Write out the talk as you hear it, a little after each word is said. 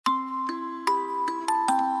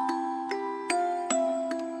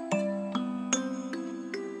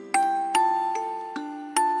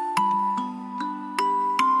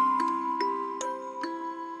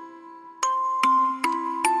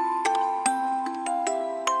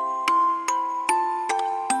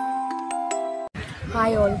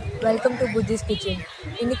Hi all, welcome to Bujji's kitchen.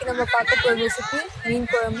 இன்னைக்கு நம்ம பார்க்க போற ரெசிபி மீன்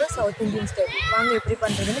குழம்பு சவுத் இந்தியன் ஸ்டைல். வாங்க எப்படி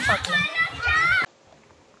பண்றதுன்னு பார்க்கலாம்.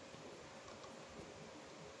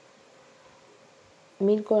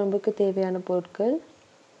 மீன் குழம்புக்கு தேவையான பொருட்கள்: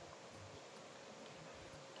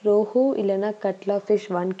 ரோஹு இல்லைனா கட்லா ஃபிஷ்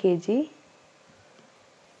 1 kg,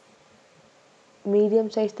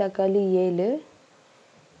 மீடியம் சைஸ் தக்காளி 7,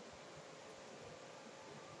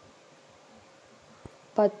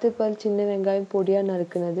 10 பல் சின்ன வெங்காயம் பொடியாக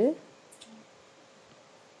நறுக்குனது,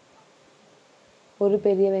 ஒரு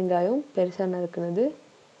பெரிய வெங்காயம் பெருசாக நறுக்குனது,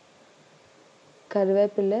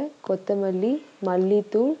 கருவேப்பிலை, கொத்தமல்லி,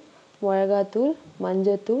 மல்லித்தூள், மிளகாத்தூள்,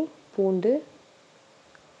 மஞ்சத்தூள், பூண்டு,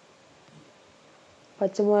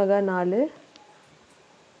 பச்சை மிளகா 4,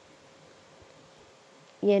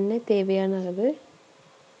 எண்ணெய் தேவையான அளவு,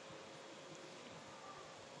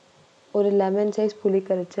 ஒரு லெமன் சைஸ் புளி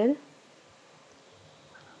கரைச்சல்,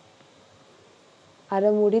 அரை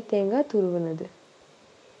மூடி தேங்காய் துருவினது.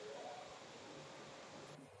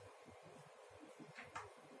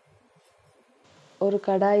 ஒரு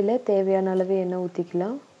கடாயில் தேவையான அளவு எண்ணெய்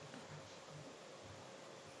ஊற்றிக்கலாம்.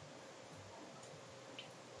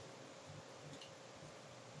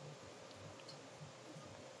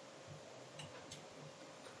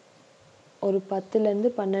 ஒரு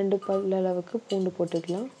 10லேருந்து 12 பல் அளவுக்கு பூண்டு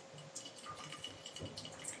போட்டுக்கலாம்.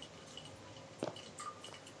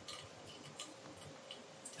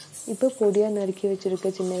 இப்போ பொடியாக நறுக்கி வச்சுருக்க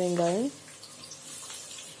சின்ன வெங்காயம்,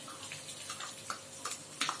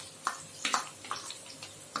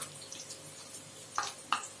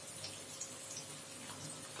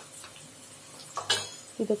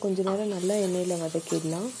 இதை கொஞ்ச நேரம் நல்லா எண்ணெயில்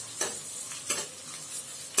வதக்கிடலாம்.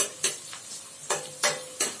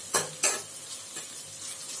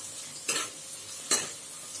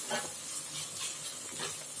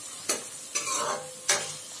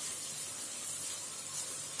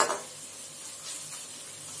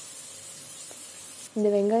 இந்த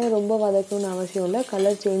வெங்காயம் ரொம்ப வதக்கணும்னு அவசியம் இல்லை,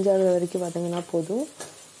 கலர் சேஞ்ச் ஆகிற வரைக்கும் வதங்கினா போதும்.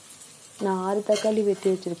 நான் 6 தக்காளி வெட்டி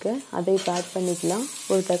வச்சுருக்கேன், அதை இப்போ ஆட் பண்ணிக்கலாம்.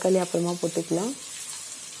 ஒரு தக்காளி அப்புறமா போட்டுக்கலாம்.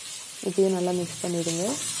 இதையும் நல்லா மிக்ஸ் பண்ணிடுங்க.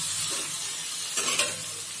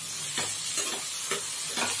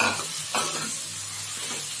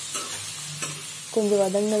 கொஞ்சம்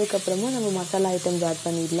வதங்கினதுக்கப்புறமா நம்ம மசாலா ஐட்டம்ஸ் ஆட்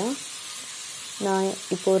பண்ணிடலாம். நான்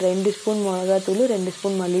இப்போது 2 ஸ்பூன் மிளகாத்தூள், 2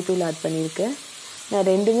 ஸ்பூன் மல்லித்தூள் ஆட் பண்ணியிருக்கேன். நான்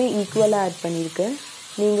ரெண்டுமே ஈக்குவலாக ஆட் பண்ணியிருக்கேன்.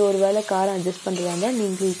 நீங்கள் ஒரு வேளை காரம் அட்ஜஸ்ட் பண்ணுறதா இருந்தால்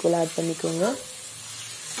நீங்களும் ஈக்குவலாக ஆட் பண்ணிக்கோங்க.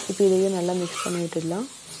 இப்போ இதையும் நல்லா மிக்ஸ் பண்ணி விட்டுடலாம்.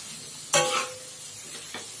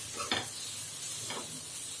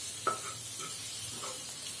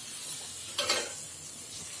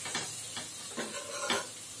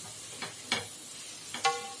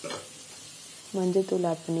 மஞ்சத்தூள்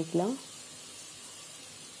ஆட் பண்ணிக்கலாம்.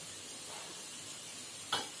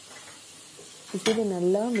 இப்போ இதை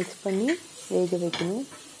நல்லா மிக்ஸ் பண்ணி வேக வைக்கணும்.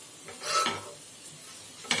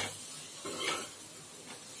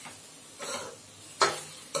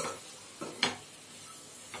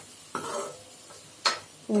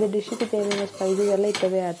 இந்த டிஷ்ஷுக்கு தேவையான ஸ்பைசஸ் எல்லாம்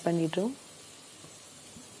இப்போவே ஆட் பண்ணிடுறோம்.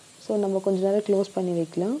 ஸோ நம்ம கொஞ்ச நேரம் க்ளோஸ் பண்ணி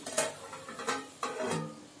வைக்கலாம்.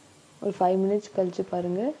 ஒரு 5 மினிட்ஸ் கழித்து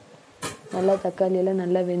பாருங்கள், நல்லா தக்காளி எல்லாம்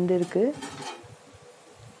நல்லா வெந்திருக்கு.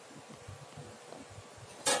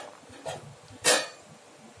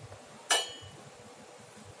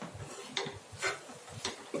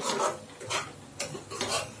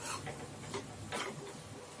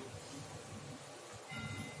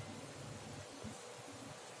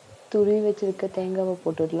 துருவி வச்சுருக்க தேங்காவை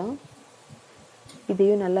போட்டுடலாம்.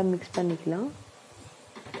 இதையும் நல்லா மிக்ஸ் பண்ணிக்கலாம்.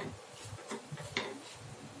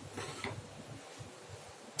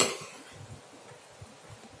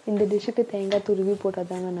 இந்த டிஷ்ஷுக்கு தேங்காய் துருவி போட்டால்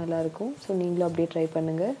தாங்க நல்லாயிருக்கும். ஸோ நீங்களும் அப்படியே ட்ரை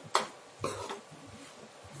பண்ணுங்கள்.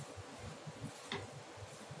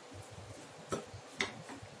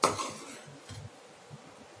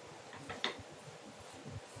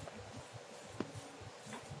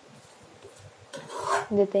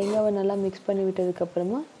 இந்த தேங்காவை நல்லா மிக்ஸ் பண்ணி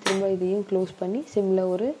விட்டதுக்கப்புறமா திரும்ப இதையும் க்ளோஸ் பண்ணி சிம்மில்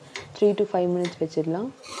ஒரு 3 to 5 மினிட்ஸ் வச்சிடலாம்.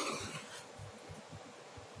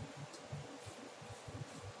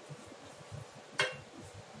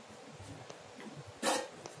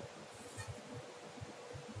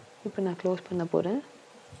 இப்போ நான் க்ளோஸ் பண்ண போகிறேன்.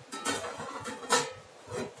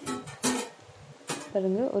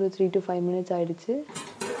 பாருங்கள், ஒரு 3 to 5 மினிட்ஸ் ஆகிடுச்சு.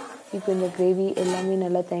 இப்போ இந்த கிரேவி எல்லாமே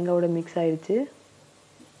நல்லா தேங்காவோட மிக்ஸ் ஆகிடுச்சு.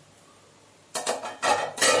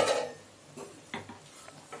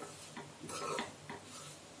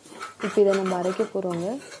 இப்போ இதை நம்ம அரைக்க போகிறோங்க.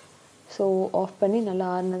 ஸோ ஆஃப் பண்ணி நல்லா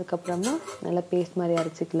ஆறுனதுக்கப்புறமா நல்லா பேஸ்ட் மாதிரி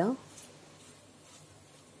அரைச்சிக்கலாம்.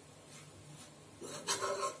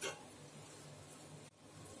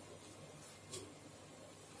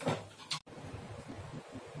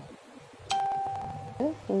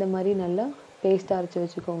 இந்த மாதிரி நல்லா பேஸ்ட் அரைச்சி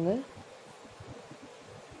வச்சுக்கோங்க.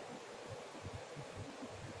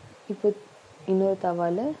 இப்போ இன்னொரு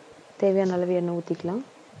தவாவில் தேவையான அளவு எண்ணெய் ஊற்றிக்கலாம்.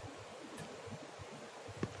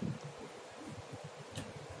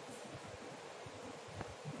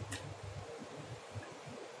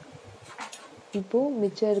 இப்போது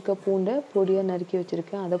மிச்சம் இருக்க பூண்டை பொடியாக நறுக்கி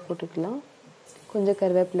வச்சுருக்கேன், அதை போட்டுக்கலாம். கொஞ்சம்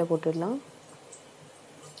கருவேப்பிலை போட்டுடலாம்.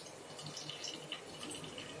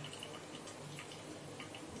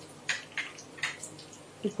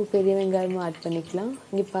 இப்போ பெரிய வெங்காயமும் ஆட் பண்ணிக்கலாம்.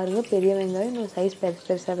 இங்கே பாருங்கள், பெரிய வெங்காயம் நான் சைஸ்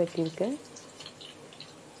பெருசாக வெட்டியிருக்கேன்.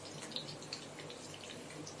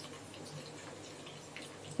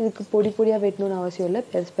 இதுக்கு பொடி பொடியாக வெட்டணும்னு அவசியம் இல்லை,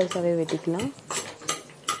 பெருசாகவே வெட்டிக்கலாம்.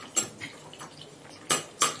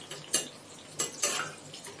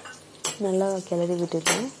 நல்லா கிளறி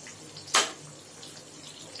விட்டுட்டேன்.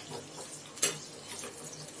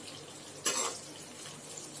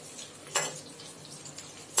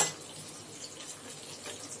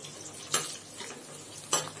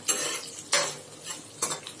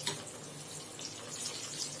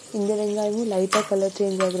 இந்த வெங்காயமும் லைட்டாக கலர்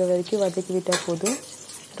சேஞ்ச் ஆகுற வரைக்கும் வதக்கி விட்டால் போதும்,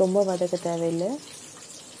 ரொம்ப வதக்க தேவையில்லை.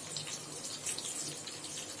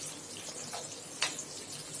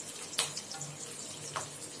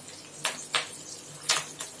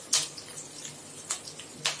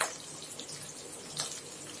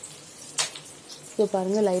 இப்போ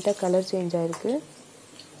பாருங்கள், லைட்டாக கலர் சேஞ்ச் ஆகிருக்கு.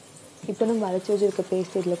 இப்போ நம்ம அரைச்சி வச்சுருக்க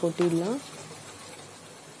பேஸ்ட் இதில் கொட்டிடலாம்.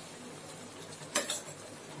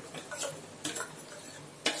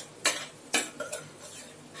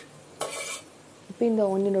 இப்போ இந்த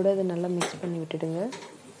ஆனியனோட அதை நல்லா மிக்ஸ் பண்ணி விட்டுடுங்க.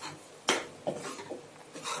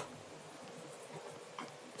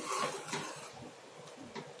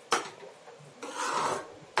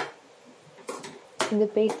 இந்த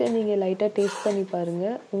பேஸ்ட்டை நீங்கள் லைட்டாக டேஸ்ட் பண்ணி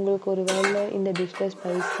பாருங்கள். உங்களுக்கு ஒரு வேளை இந்த டிஷ்ஷில்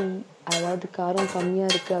ஸ்பைசி, அதாவது காரம்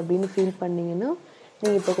கம்மியாக இருக்குது அப்படின்னு ஃபீல் பண்ணிங்கன்னா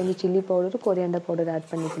நீங்கள் இப்போ கொஞ்சம் chilli powder, coriander powder add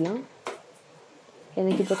பண்ணிக்கலாம்.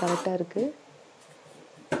 எனக்கு இப்போ கரெக்டாக இருக்குது.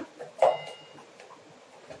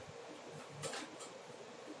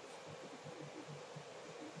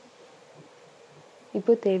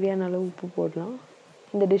 இப்போ தேவையான அளவு உப்பு போடலாம்.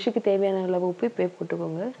 இந்த டிஷ்ஷுக்கு தேவையான அளவு உப்பு இப்போ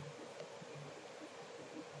போட்டுக்கோங்க.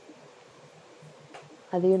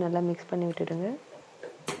 அதையும் நல்லா மிக்ஸ் பண்ணி விட்டுடுங்க.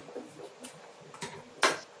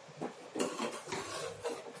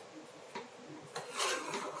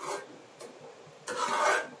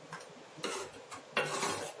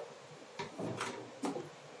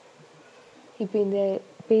 இப்போ இந்த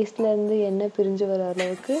பேஸ்ட்லேருந்து எண்ணெய் பிரிஞ்சு வர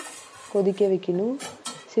அளவுக்கு கொதிக்க வைக்கணும்.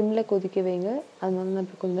 சிம்மில் கொதிக்க வைங்க. அதனால நான்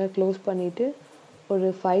இப்போ கொஞ்ச நேரம் க்ளோஸ் பண்ணிவிட்டு ஒரு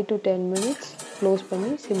 5 to 10 minutes க்ளோஸ்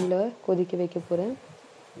பண்ணி சிம்மில் கொதிக்க வைக்க போகிறேன்.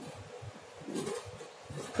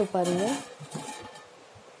 இப்போ பாருங்கள்,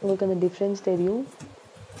 உங்களுக்கு அந்த டிஃப்ரென்ஸ் தெரியும்,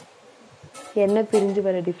 எண்ணெய் பிரிஞ்சு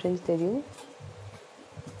வர டிஃப்ரென்ஸ் தெரியும்.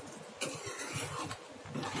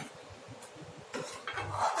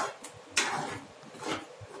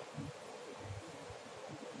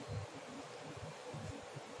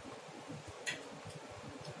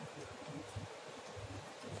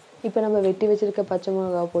 இப்போ நம்ம வெட்டி வச்சுருக்க பச்சை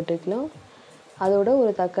மிளகா போட்டுக்கலாம். அதோட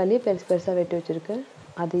ஒரு தக்காளியை பெருசாக வெட்டி வச்சுருக்கேன்,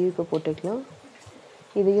 அதையும் இப்போ போட்டுக்கலாம்.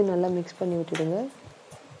 இதையும் நல்லா மிக்ஸ் பண்ணி விட்டுடுங்க.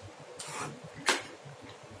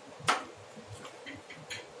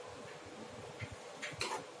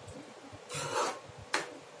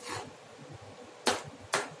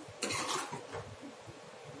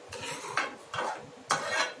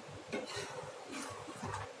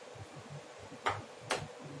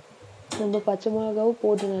 நம்ம பச்சை மிளகாவும்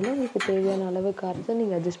போட்டனால உங்களுக்கு தேவையான அளவு காரத்தை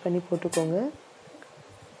நீங்கள் அட்ஜஸ்ட் பண்ணி போட்டுக்கோங்க.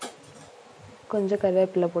 கொஞ்சம்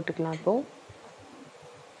கருவேப்பிலை போட்டுக்கலாம். இப்போது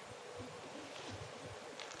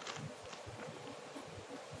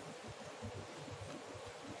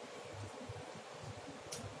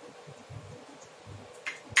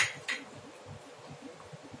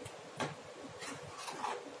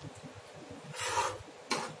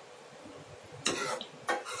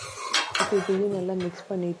இதையும் நல்லா மிக்ஸ்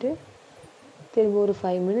பண்ணிவிட்டு திரும்ப ஒரு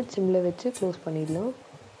 5 minutes சிம்மில் வச்சு க்ளோஸ் பண்ணிடலாம்.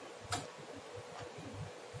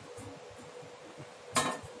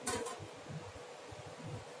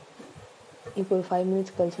 இப்போ ஒரு 5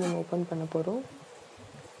 minutes கழிச்சு நம்ம ஓப்பன் பண்ண போகிறோம்.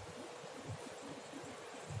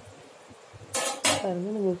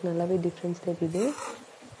 பாருங்கள், நம்மளுக்கு நல்லாவே டிஃப்ரென்ஸ் தெரியுது.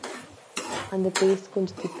 அந்த பேஸ்ட்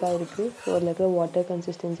கொஞ்சம் திக்காக இருக்குது, ஸோ அதில் இருக்கிற வாட்டர்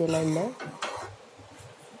கன்சிஸ்டன்சி எல்லாம் இல்லை.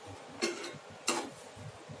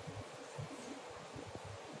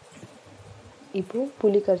 இப்போது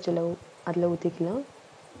புளி கரைச்சலை அதில் ஊற்றிக்கலாம்.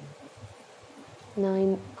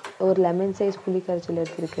 நான் ஒரு லெமன் சைஸ் புளி கரைச்சல்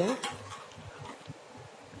எடுத்துருக்கேன்.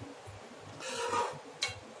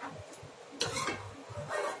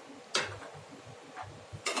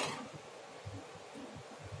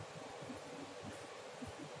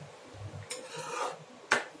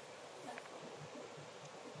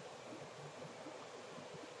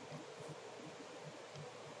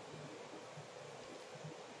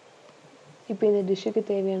 இப்போ இந்த டிஷ்ஷுக்கு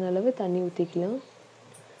தேவையான அளவு தண்ணி ஊற்றிக்கலாம்.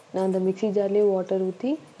 நான் அந்த மிக்ஸி ஜார்லேயே வாட்டர் ஊற்றி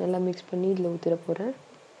நல்லா மிக்ஸ் பண்ணி இதில் ஊற்றிட போகிறேன்.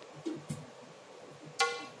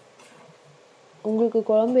 உங்களுக்கு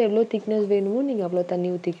குழம்பு எவ்வளோ திக்னஸ் வேணுமோ நீங்கள் அவ்வளோ தண்ணி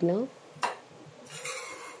ஊற்றிக்கலாம்.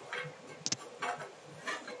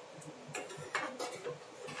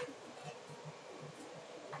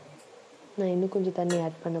 நான் இன்னும் கொஞ்சம் தண்ணி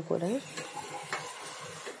ஆட் பண்ண போகிறேன்.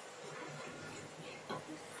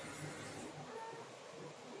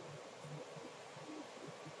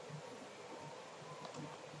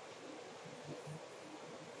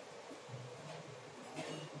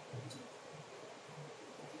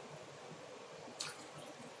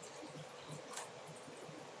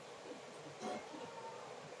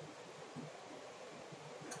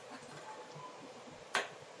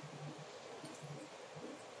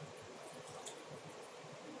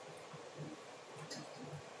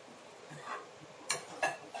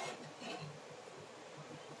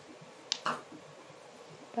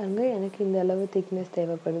 பாருங்க, எனக்கு இந்த அளவு திக்னஸ்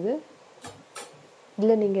தேவைப்படுது.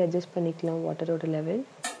 இதில் நீங்கள் அட்ஜஸ்ட் பண்ணிக்கலாம் வாட்டரோட லெவல்.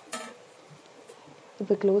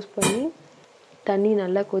 இப்போ க்ளோஸ் பண்ணி தண்ணி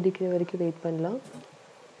நல்லா கொதிக்கிற வரைக்கும் வெயிட் பண்ணலாம்.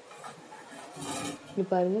 இப்போ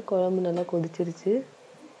பாருங்கள், குழம்பு நல்லா கொதிச்சிருச்சு.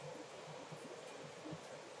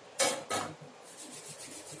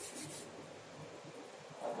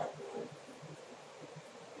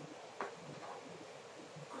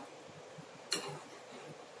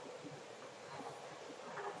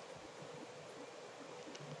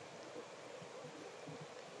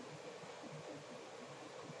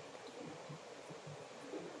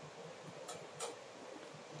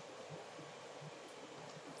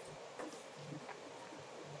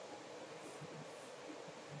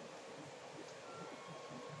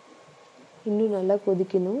 இன்னும் நல்லா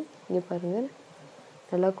கொதிக்கணும். இங்கே பாருங்கள்,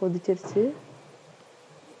 நல்லா கொதிச்சிருச்சு.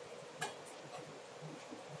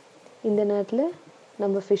 இந்த நேரத்தில்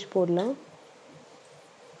நம்ம ஃபிஷ் போடலாம்.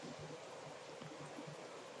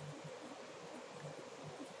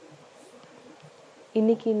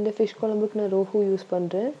 இன்றைக்கி இந்த ஃபிஷ் குழம்புக்கு நான் ரோஹு யூஸ்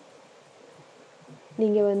பண்ணுறேன்.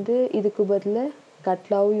 நீங்கள் இதுக்கு பதிலாக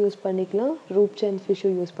கட்லாவும் யூஸ் பண்ணிக்கலாம், ரூப்சந்த்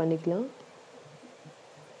ஃபிஷ்ஷும் யூஸ் பண்ணிக்கலாம்.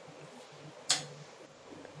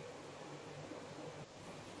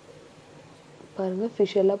 பாருங்கள்,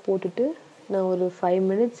 ஃபிஷ் எல்லாம் போட்டுட்டு நான் ஒரு 5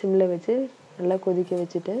 மினிட்ஸ் சிம்மில் வச்சு நல்லா கொதிக்க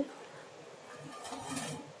வச்சுட்டேன்.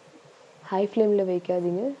 ஹை ஃப்ளேமில்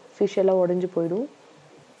வைக்காதீங்க, ஃபிஷ் எல்லாம் உடஞ்சி போயிடும்.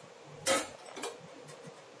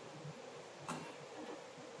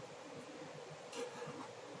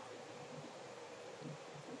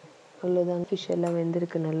 அவ்வளோதான், ஃபிஷ் எல்லாம்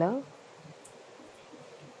வெந்திருக்கு நல்லா.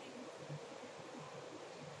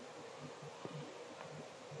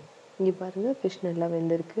 இங்கே பாருங்கள், ஃபிஷ் நல்லா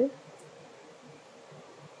வெந்திருக்கு.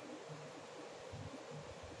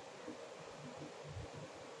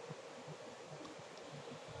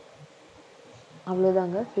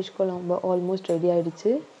 அவ்வளோதாங்க, ஃபிஷ் குழம்பு ஆல்மோஸ்ட் ரெடி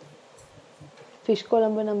ஆகிடுச்சு. ஃபிஷ்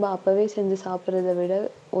குழம்பு நம்ம அப்போவே செஞ்சு சாப்பிட்றத விட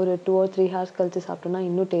ஒரு 2 or 3 ஹவர்ஸ் கழித்து சாப்பிட்டோன்னா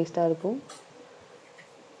இன்னும் டேஸ்ட்டாக இருக்கும்.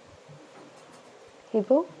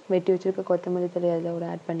 இப்போது வெட்டி வச்சுருக்க கொத்தமல்லி தழை அதோட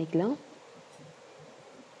ஆட் பண்ணிக்கலாம்.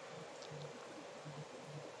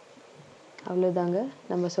 அவ்வளோதாங்க,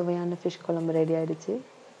 நம்ம சுவையான ஃபிஷ் குழம்பு ரெடி ஆகிடுச்சு.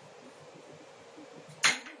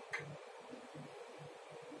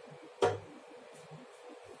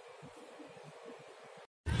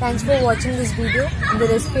 Thanks for watching this video. இந்த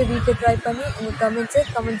ரெசிபியை வீட்டில் ட்ரை பண்ணி உங்கள்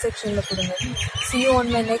கமெண்ட் செக்ஷனில் கொடுங்க. See you on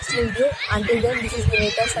my next video. Until then, this is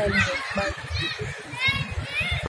Vineta signing off. Bye.